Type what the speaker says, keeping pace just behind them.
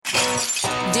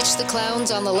Ditch the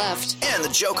clowns on the left and the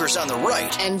jokers on the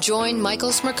right. And join Michael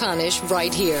Smerconish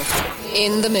right here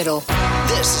in the middle.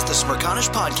 This is the Smerconish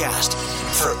Podcast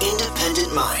for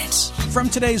independent minds. From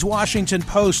today's Washington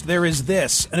Post, there is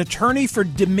this. An attorney for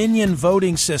Dominion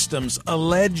Voting Systems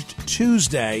alleged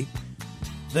Tuesday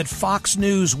that Fox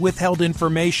News withheld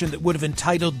information that would have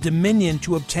entitled Dominion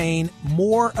to obtain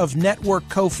more of network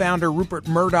co-founder Rupert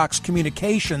Murdoch's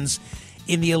communications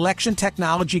in the election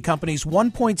technology company's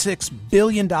 $1.6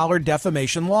 billion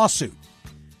defamation lawsuit.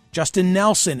 Justin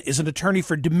Nelson is an attorney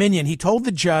for Dominion. He told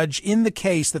the judge in the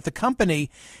case that the company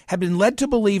had been led to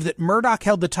believe that Murdoch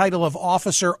held the title of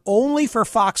officer only for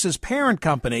Fox's parent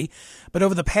company. But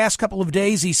over the past couple of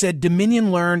days, he said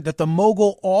Dominion learned that the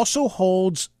mogul also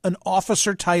holds an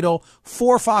officer title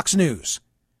for Fox News.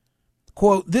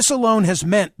 Quote, this alone has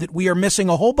meant that we are missing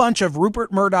a whole bunch of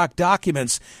Rupert Murdoch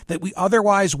documents that we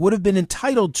otherwise would have been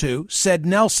entitled to, said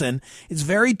Nelson. It's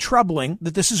very troubling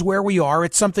that this is where we are.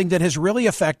 It's something that has really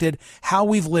affected how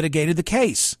we've litigated the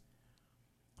case.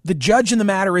 The judge in the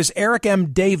matter is Eric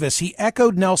M. Davis. He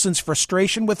echoed Nelson's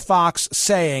frustration with Fox,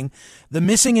 saying the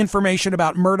missing information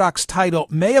about Murdoch's title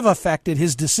may have affected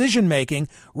his decision-making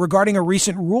regarding a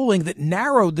recent ruling that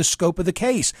narrowed the scope of the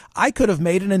case. I could have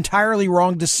made an entirely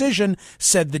wrong decision,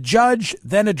 said the judge.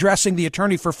 Then addressing the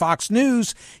attorney for Fox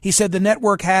News, he said the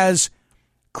network has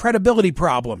credibility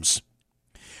problems.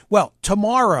 Well,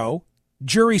 tomorrow,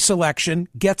 jury selection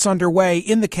gets underway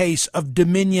in the case of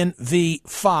Dominion v.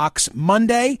 Fox.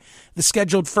 Monday, the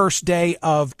scheduled first day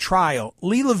of trial.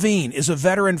 Lee Levine is a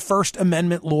veteran First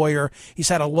Amendment lawyer. He's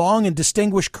had a long and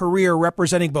distinguished career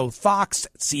representing both Fox,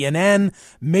 CNN,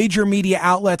 major media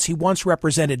outlets. He once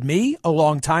represented me a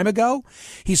long time ago.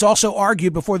 He's also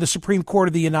argued before the Supreme Court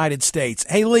of the United States.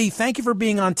 Hey, Lee, thank you for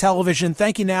being on television.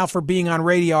 Thank you now for being on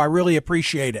radio. I really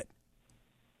appreciate it.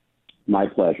 My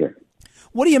pleasure.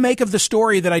 What do you make of the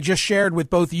story that I just shared with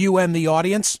both you and the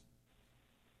audience?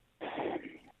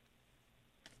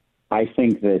 I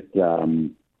think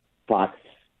that Fox,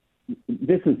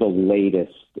 this is the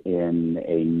latest in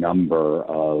a number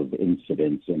of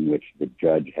incidents in which the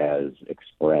judge has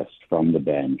expressed from the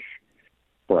bench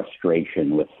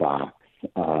frustration with Fox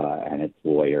and its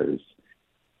lawyers,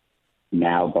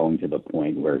 now going to the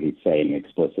point where he's saying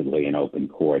explicitly in open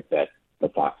court that the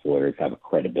Fox lawyers have a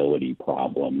credibility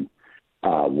problem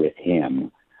with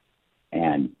him,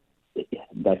 and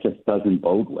that just doesn't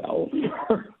bode well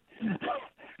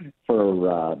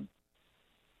for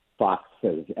Fox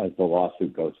as the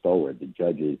lawsuit goes forward. The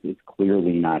judge is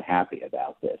clearly not happy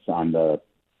about this. On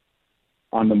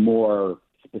the more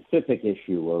specific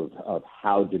issue of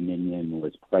how Dominion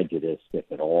was prejudiced, if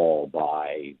at all,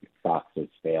 by Fox's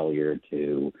failure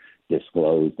to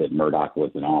disclose that Murdoch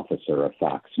was an officer of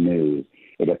Fox News,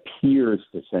 it appears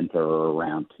to center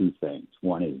around two things.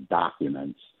 One is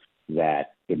documents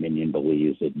that Dominion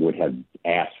believes it would have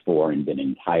asked for and been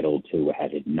entitled to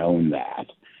had it known that.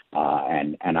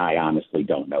 And I honestly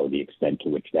don't know the extent to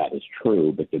which that is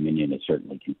true, but Dominion is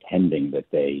certainly contending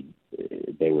that they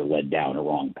were led down a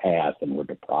wrong path and were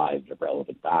deprived of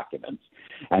relevant documents.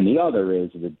 And the other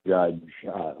is the judge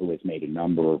who has made a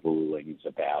number of rulings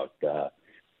about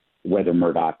whether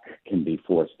Murdoch can be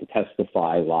forced to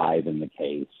testify live in the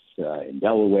case in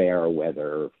Delaware,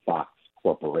 whether Fox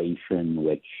Corporation,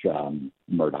 which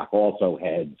Murdoch also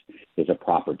heads, is a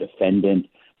proper defendant.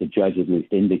 The judge at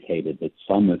least indicated that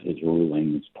some of his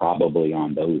rulings, probably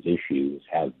on those issues,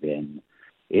 have been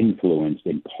influenced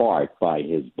in part by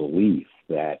his belief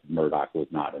that Murdoch was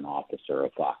not an officer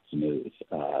of Fox News.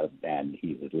 And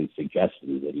he's at least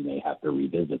suggested that he may have to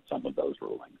revisit some of those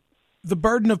rulings. The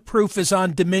burden of proof is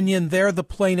on Dominion. They're the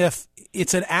plaintiff.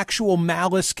 It's an actual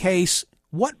malice case.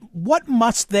 What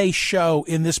must they show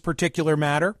in this particular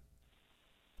matter?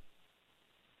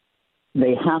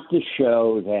 They have to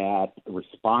show that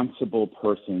responsible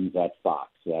persons at Fox,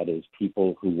 that is,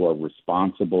 people who were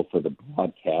responsible for the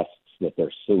broadcasts that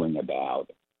they're suing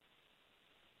about,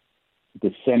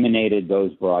 disseminated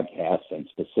those broadcasts, and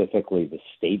specifically the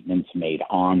statements made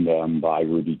on them by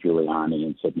Rudy Giuliani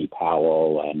and Sidney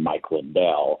Powell and Mike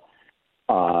Lindell,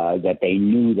 that they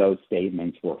knew those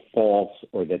statements were false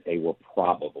or that they were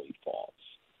probably false.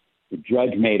 The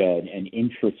judge made an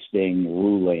interesting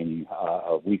ruling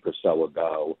a week or so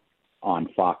ago on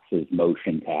Fox's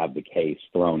motion to have the case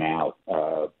thrown out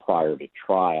prior to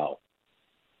trial,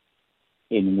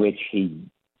 in which he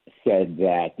said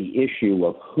that the issue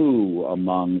of who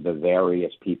among the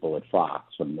various people at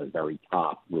Fox, from the very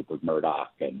top, Rupert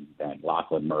Murdoch and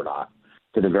Lachlan Murdoch,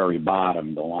 to the very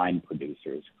bottom, the line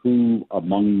producers, who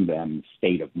among them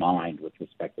state of mind with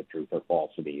respect to truth or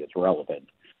falsity is relevant.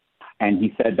 And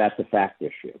he said that's a fact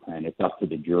issue, and it's up to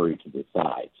the jury to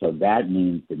decide. So that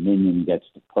means Dominion gets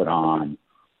to put on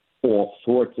all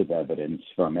sorts of evidence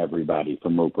from everybody,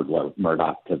 from Rupert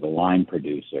Murdoch to the line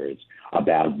producers,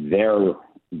 about their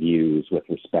views with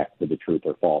respect to the truth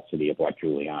or falsity of what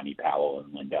Giuliani, Powell,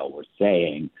 and Lindell were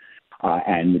saying.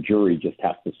 And the jury just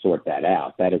has to sort that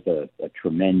out. That is a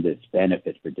tremendous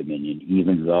benefit for Dominion,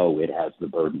 even though it has the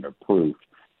burden of proof.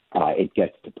 It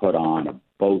gets to put on a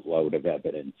boatload of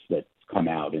evidence that's come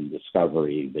out in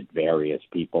discovery that various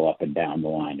people up and down the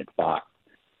line at Fox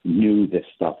knew this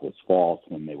stuff was false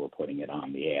when they were putting it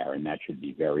on the air, and that should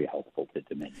be very helpful to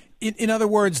Dominion. In other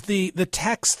words, the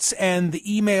texts and the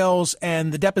emails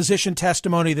and the deposition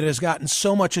testimony that has gotten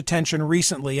so much attention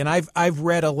recently, and I've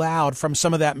read aloud from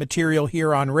some of that material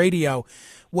here on radio,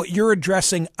 what you're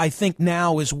addressing, I think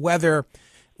now, is whether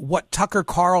what Tucker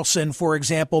Carlson, for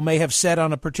example, may have said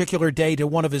on a particular day to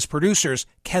one of his producers,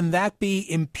 can that be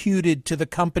imputed to the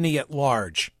company at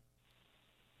large?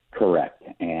 Correct.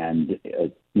 And,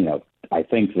 I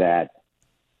think that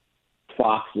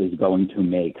Fox is going to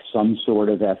make some sort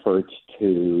of effort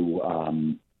to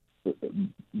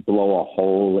blow a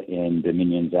hole in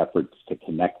Dominion's efforts to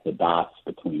connect the dots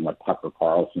between what Tucker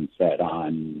Carlson said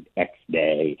on X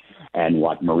day and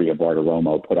what Maria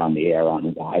Bartiromo put on the air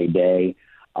on Y day.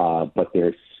 But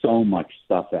there's so much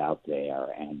stuff out there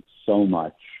and so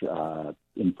much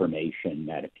information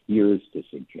that appears to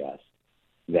suggest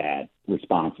that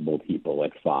responsible people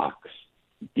at Fox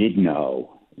did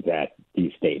know that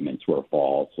these statements were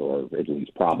false, or at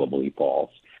least probably false,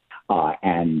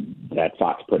 and that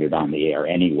Fox put it on the air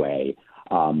anyway,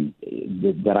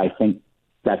 that I think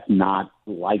that's not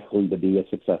likely to be a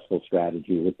successful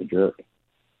strategy with the jury.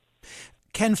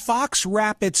 Can Fox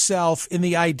wrap itself in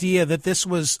the idea that this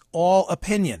was all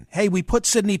opinion? Hey, we put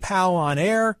Sidney Powell on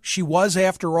air. She was,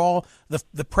 after all,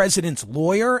 the president's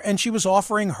lawyer, and she was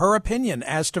offering her opinion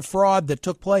as to fraud that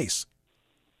took place.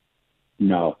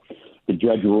 No. The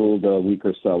judge ruled a week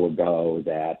or so ago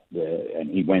that, and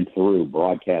he went through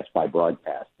broadcast by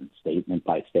broadcast and statement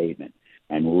by statement,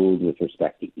 and ruled with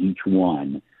respect to each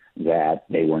one that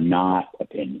they were not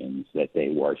opinions, that they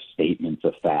were statements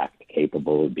of fact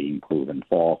capable of being proven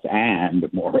false, and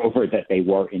moreover, that they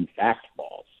were in fact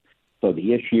false. So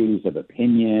the issues of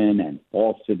opinion and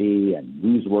falsity and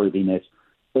newsworthiness,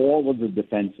 all of the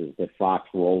defenses that Fox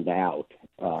rolled out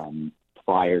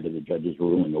prior to the judge's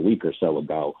ruling a week or so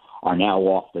ago are now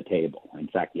off the table. In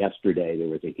fact, yesterday there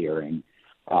was a hearing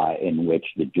in which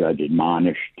the judge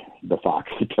admonished the Fox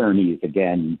attorneys,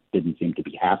 again, didn't seem to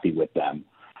be happy with them,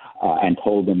 and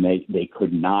told them they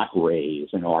could not raise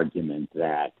an argument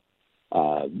that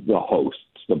the hosts,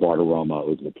 the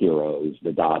Bartiromos, the Piros, the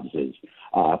Dobbses,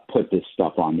 put this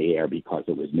stuff on the air because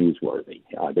it was newsworthy.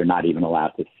 They're not even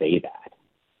allowed to say that.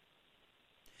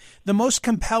 The most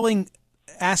compelling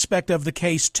aspect of the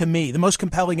case to me, the most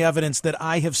compelling evidence that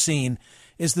I have seen,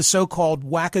 is the so-called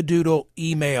wackadoodle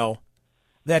email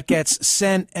that gets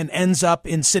sent and ends up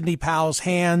in Sidney Powell's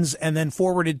hands and then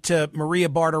forwarded to Maria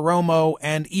Bartiromo.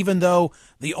 And even though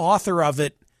the author of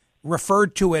it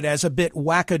referred to it as a bit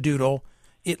wackadoodle,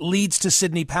 it leads to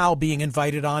Sidney Powell being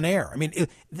invited on air. I mean,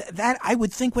 that I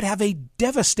would think would have a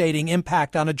devastating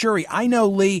impact on a jury. I know,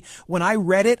 Lee, when I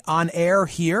read it on air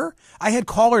here, I had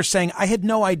callers saying I had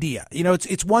no idea. You know,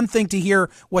 it's one thing to hear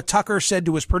what Tucker said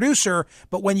to his producer,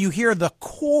 but when you hear the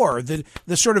core, the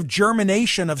sort of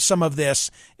germination of some of this,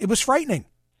 it was frightening.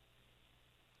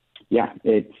 Yeah,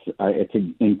 it's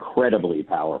incredibly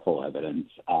powerful evidence,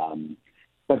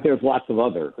 but there's lots of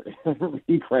other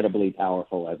incredibly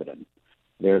powerful evidence.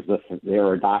 There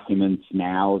are documents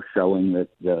now showing that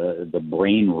the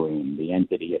brain room, the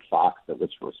entity at Fox that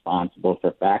was responsible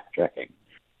for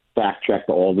fact-checked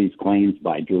all these claims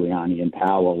by Giuliani and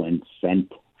Powell and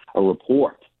sent a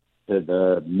report to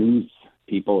the news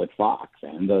people at Fox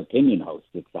and the opinion hosts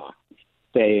at Fox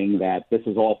saying that this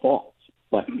is all false,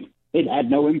 but it had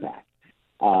no impact.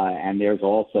 And there's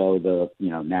also the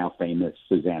now famous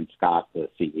Suzanne Scott, the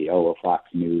CEO of Fox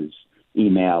News,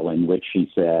 email in which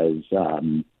she says,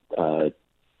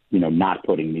 not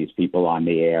putting these people on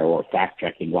the air or fact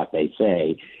checking what they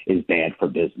say is bad for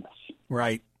business.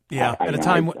 Right. Yeah. I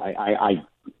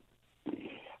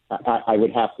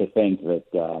would have to think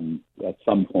that at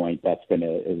some point that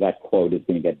quote is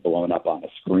going to get blown up on a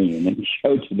screen and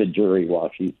shown to the jury while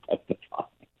she's testifying.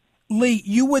 Lee,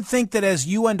 you would think that as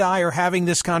you and I are having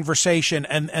this conversation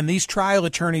and these trial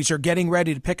attorneys are getting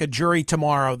ready to pick a jury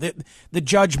tomorrow, that the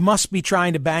judge must be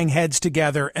trying to bang heads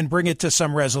together and bring it to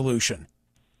some resolution.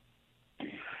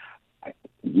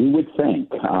 You would think.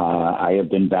 I have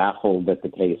been baffled that the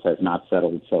case has not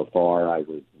settled so far. I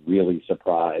was really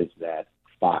surprised that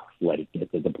Fox let it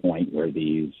get to the point where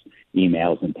these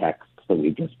emails and texts that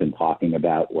we've just been talking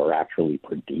about were actually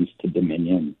produced to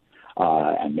Dominion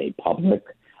and made public.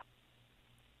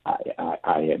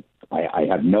 I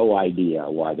have no idea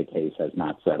why the case has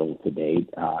not settled to date,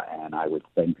 and I would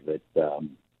think that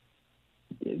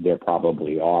there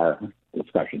probably are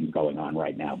discussions going on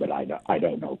right now, but I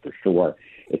don't know for sure.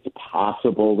 It's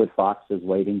possible that Fox is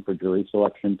waiting for jury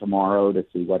selection tomorrow to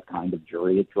see what kind of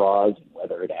jury it draws and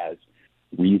whether it has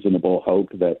reasonable hope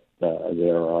that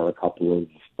there are a couple of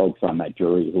folks on that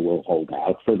jury who will hold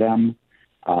out for them.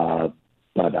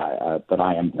 But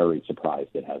I am very surprised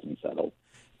it hasn't settled.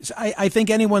 I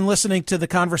think anyone listening to the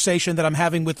conversation that I'm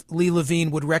having with Lee Levine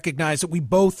would recognize that we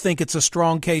both think it's a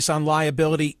strong case on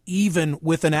liability, even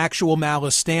with an actual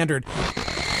malice standard.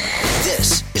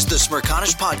 This is the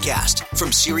Smerconish Podcast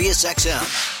from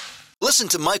SiriusXM. Listen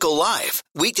to Michael live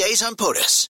weekdays on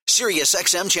POTUS,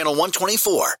 SiriusXM Channel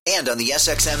 124, and on the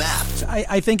SXM app.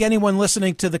 I think anyone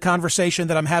listening to the conversation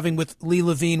that I'm having with Lee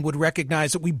Levine would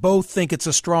recognize that we both think it's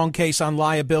a strong case on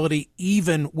liability,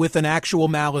 even with an actual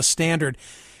malice standard.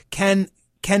 Can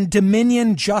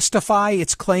Dominion justify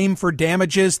its claim for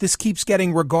damages? This keeps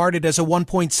getting regarded as a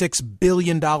 $1.6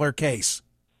 billion case.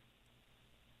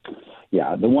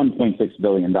 Yeah, the $1.6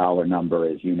 billion number,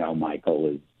 as you know, Michael,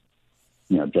 is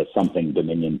just something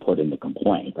Dominion put in the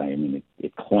complaint. I mean,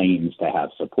 it claims to have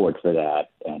support for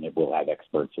that, and it will have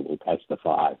experts who will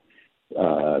testify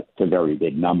to very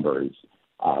big numbers.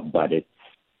 But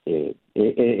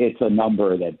it's a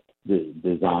number that's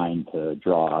designed to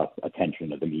draw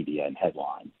attention of the media and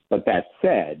headlines. But that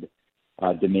said,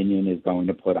 Dominion is going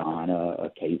to put on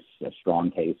a strong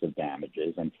case of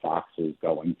damages, and Fox is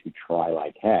going to try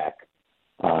like heck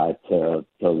to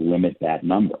limit that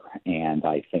number. And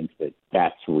I think that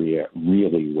that's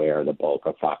really where the bulk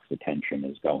of Fox attention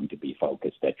is going to be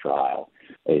focused at trial,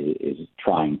 is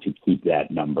trying to keep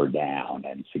that number down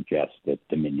and suggest that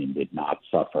Dominion did not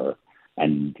suffer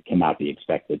and cannot be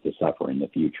expected to suffer in the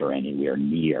future anywhere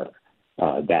near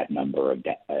that number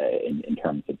in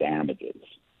terms of damages.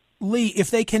 Lee, if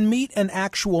they can meet an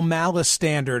actual malice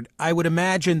standard, I would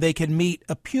imagine they can meet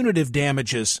a punitive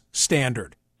damages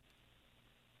standard.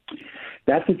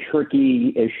 That's a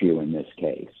tricky issue in this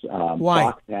case. Why?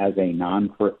 Fox has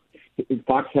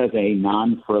a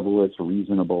non-frivolous,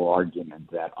 reasonable argument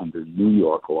that under New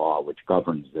York law, which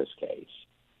governs this case,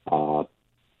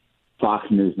 Fox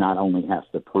News not only has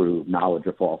to prove knowledge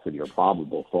of falsity or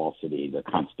probable falsity, the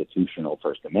constitutional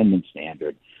First Amendment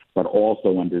standard, but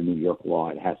also under New York law,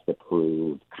 it has to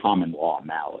prove common law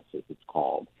malice, as it's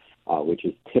called, which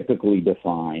is typically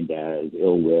defined as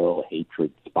ill will,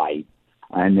 hatred, spite.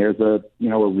 And there's a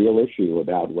real issue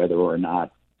about whether or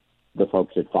not the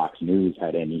folks at Fox News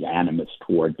had any animus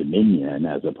toward Dominion,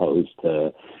 as opposed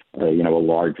to a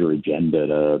larger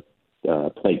agenda to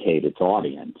placate its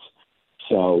audience.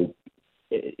 So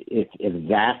if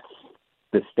that's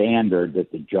the standard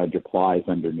that the judge applies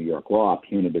under New York law,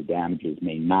 punitive damages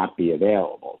may not be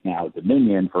available. Now,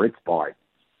 Dominion, for its part,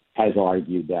 has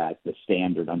argued that the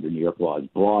standard under New York law is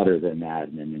broader than that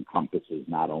and it encompasses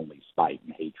not only spite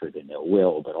and hatred and ill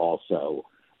will, but also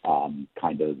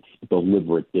kind of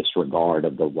deliberate disregard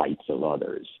of the rights of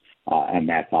others. And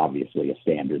that's obviously a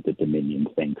standard that Dominion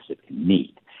thinks it can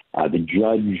meet. The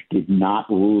judge did not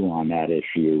rule on that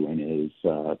issue in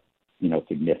his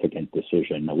significant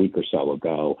decision a week or so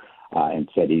ago, and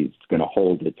said he's going to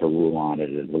hold it to rule on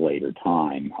it at a later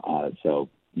time. So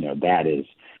that is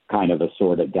kind of a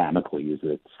sort of Damocles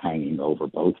that's hanging over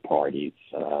both parties,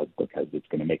 because it's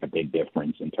going to make a big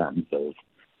difference in terms of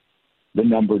the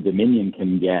number Dominion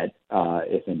can get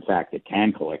if, in fact, it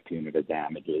can collect punitive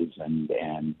damages, and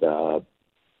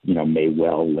may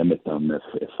well limit them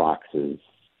if Fox is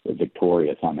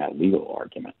victorious on that legal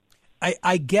argument.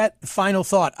 I get, final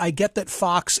thought, I get that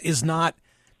Fox is not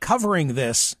covering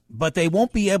this, but they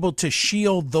won't be able to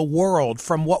shield the world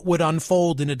from what would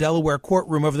unfold in a Delaware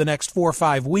courtroom over the next 4 or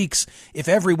 5 weeks if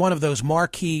every one of those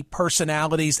marquee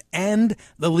personalities and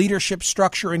the leadership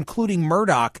structure, including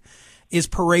Murdoch, is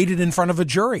paraded in front of a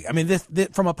jury. I mean, this,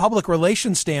 from a public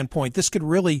relations standpoint, this could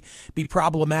really be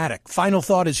problematic. Final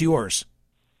thought is yours.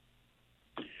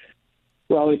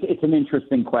 Well, it's an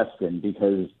interesting question,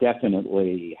 because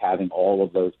definitely having all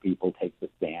of those people take the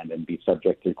stand and be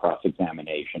subject to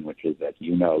cross-examination, which is, as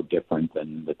you know, different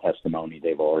than the testimony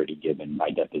they've already given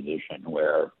by deposition,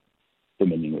 where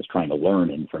Dominion was trying to learn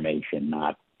information,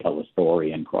 not tell a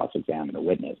story and cross-examine a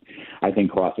witness. I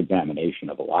think cross-examination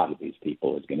of a lot of these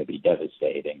people is going to be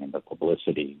devastating, and the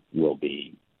publicity will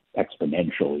be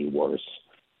exponentially worse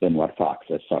than what Fox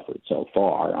has suffered so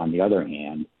far. On the other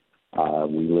hand,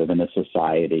 We live in a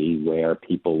society where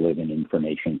people live in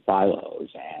information silos,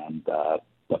 and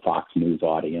the Fox News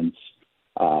audience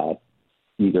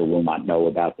either will not know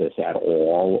about this at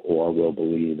all or will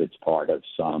believe it's part of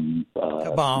some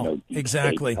cabal.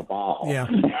 Exactly. Cabal. Yeah.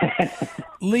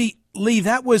 Lee,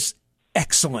 that was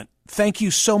excellent. Thank you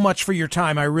so much for your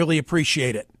time. I really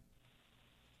appreciate it.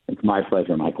 It's my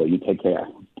pleasure, Michael. You take care.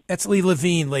 That's Lee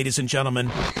Levine, ladies and gentlemen.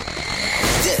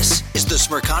 This is the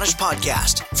Smirconish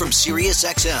Podcast from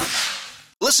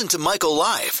SiriusXM. Listen to Michael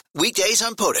live weekdays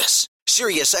on POTUS,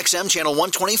 SiriusXM Channel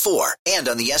 124, and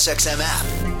on the SXM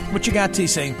app. What you got,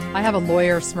 TC? I have a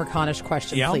lawyer Smirconish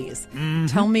question, please. Mm-hmm.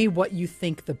 Tell me what you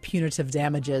think the punitive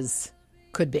damages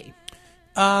could be.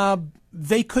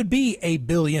 They could be $1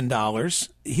 billion.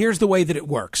 Here's the way that it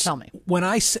works. Tell me. When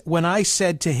I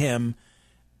said to him,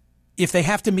 if they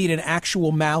have to meet an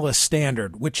actual malice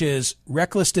standard, which is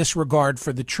reckless disregard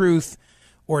for the truth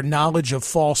or knowledge of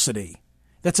falsity,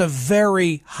 that's a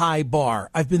very high bar.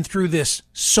 I've been through this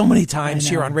so many times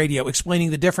here on radio,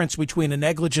 explaining the difference between a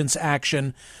negligence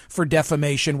action for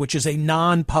defamation, which is a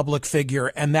non-public figure,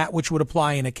 and that which would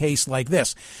apply in a case like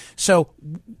this. So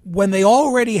when they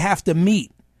already have to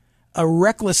meet a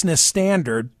recklessness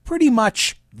standard, pretty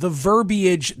much the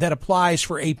verbiage that applies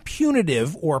for a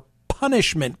punitive or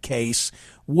punishment case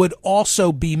would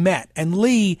also be met. And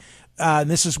Lee,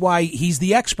 and this is why he's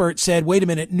the expert, said, wait a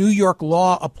minute, New York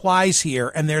law applies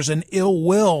here, and there's an ill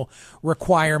will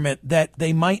requirement that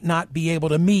they might not be able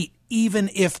to meet, even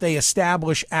if they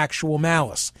establish actual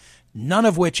malice. None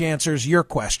of which answers your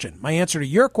question. My answer to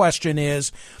your question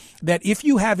is that if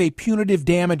you have a punitive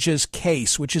damages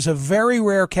case, which is a very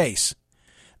rare case,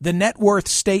 the net worth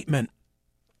statement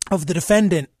of the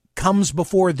defendant comes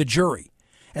before the jury.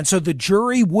 And so the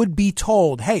jury would be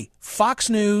told, hey, Fox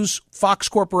News, Fox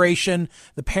Corporation,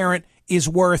 the parent, is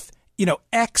worth,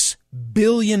 X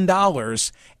billion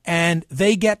dollars, and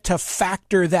they get to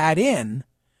factor that in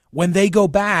when they go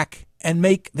back and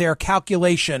make their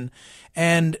calculation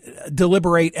and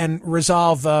deliberate and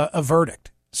resolve a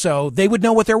verdict. So they would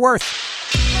know what they're worth.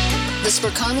 The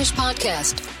Smirconish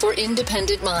Podcast for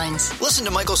independent minds. Listen to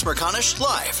Michael Smirconish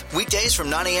live weekdays from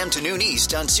 9 a.m. to noon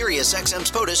East on SiriusXM's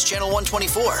POTUS Channel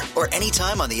 124 or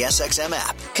anytime on the SXM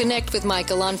app. Connect with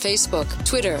Michael on Facebook,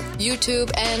 Twitter,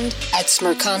 YouTube, and at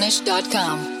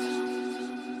smirconish.com.